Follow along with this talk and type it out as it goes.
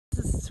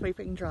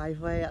sweeping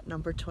driveway at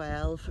number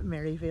 12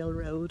 Maryvale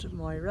Road,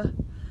 Moira.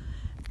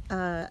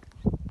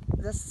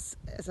 This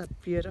is a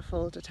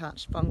beautiful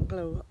detached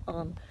bungalow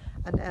on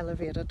an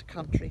elevated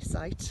country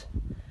site.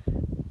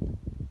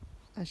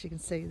 As you can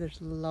see, there's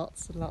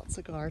lots and lots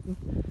of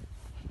garden.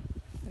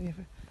 We have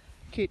a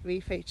cute wee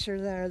feature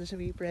there. There's a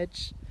wee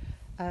bridge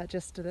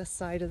just to this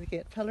side of the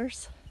gate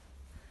pillars.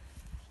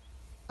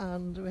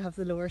 And we have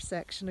the lower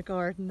section of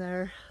garden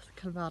there, the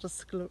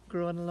clematis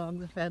growing along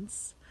the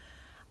fence.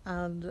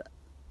 And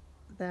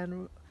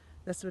then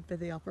this would be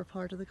the upper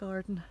part of the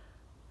garden.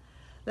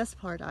 This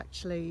part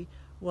actually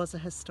was a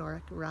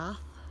historic rath,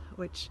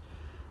 which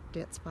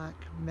dates back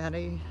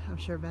many, I'm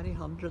sure many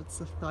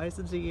hundreds of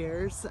thousands of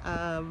years.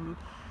 But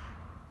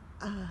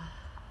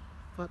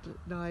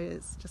now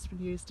it's just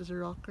been used as a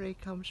rockery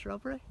come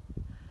shrubbery.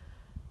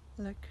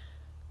 Look,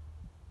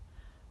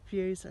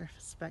 views are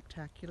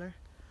spectacular.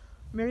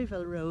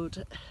 Maryvale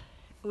Road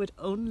would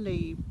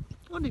only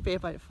be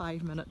about a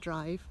 5-minute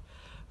drive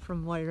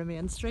from Moira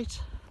Main Street,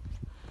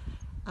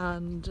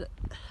 and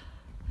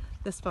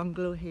this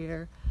bungalow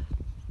here,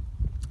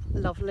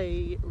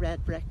 lovely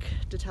red brick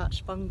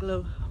detached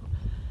bungalow,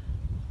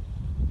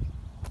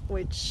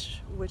 which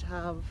would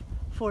have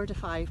 4 to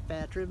 5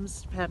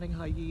 bedrooms depending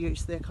how you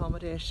use the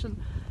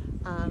accommodation,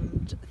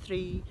 and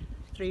three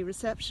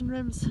reception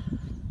rooms.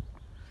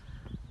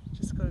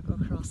 Just got to go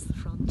across the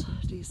front.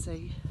 Do you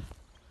see?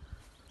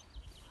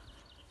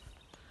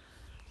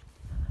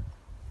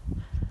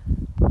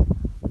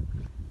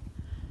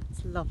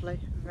 It's lovely,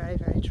 very,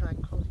 very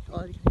tranquil.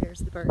 All you can hear is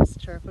the birds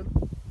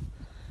chirping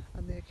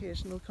and the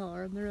occasional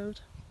car on the road.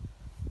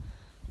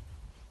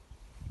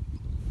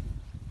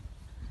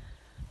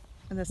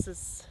 And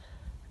it's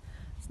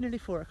nearly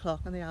 4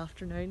 o'clock in the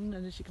afternoon,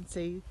 and as you can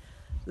see,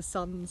 the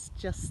sun's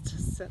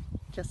just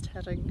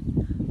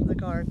hitting the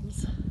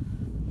gardens.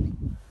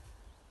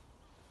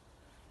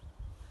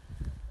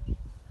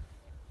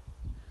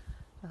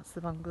 That's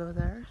the bungalow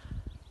there.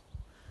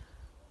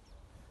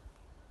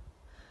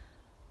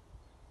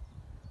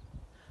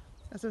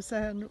 As I was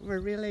saying, we're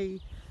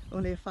really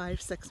only a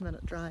 5-6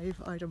 minute drive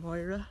out of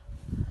Moira.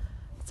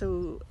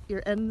 So you're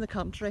in the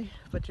country,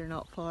 but you're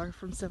not far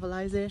from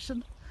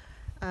civilization.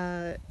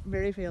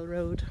 Maryvale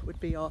Road would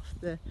be off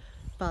the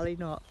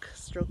Ballyknock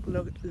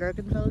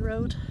Lurganville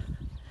Road,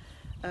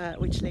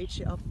 which leads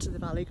you up to the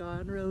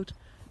Ballyknock Road,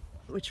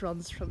 which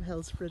runs from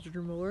Hillsborough to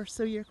Dromore.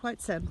 So you're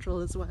quite central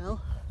as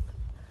well,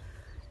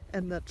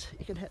 in that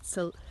you can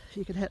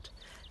hit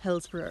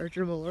Hillsborough or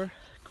Dromore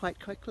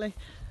quite quickly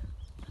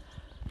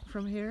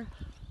from here.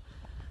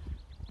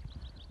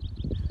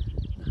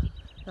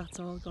 That's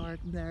all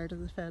garden there to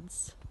the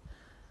fence.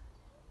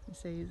 You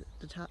see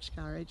the detached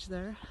garage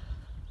there,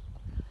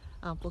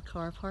 ample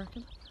car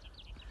parking,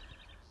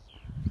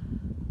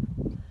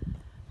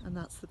 and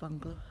that's the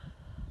bungalow.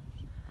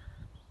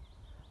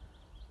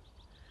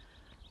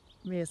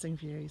 Amazing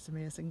views,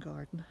 amazing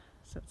garden.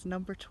 So it's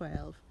number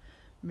 12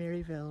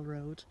 Maryvale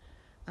Road,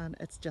 and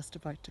it's just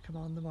about to come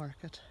on the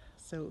market.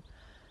 So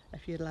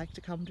if you'd like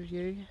to come to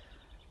view,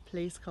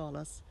 please call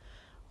us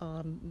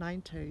on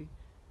 92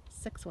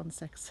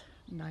 616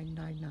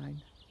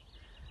 999.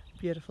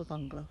 Beautiful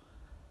bungalow.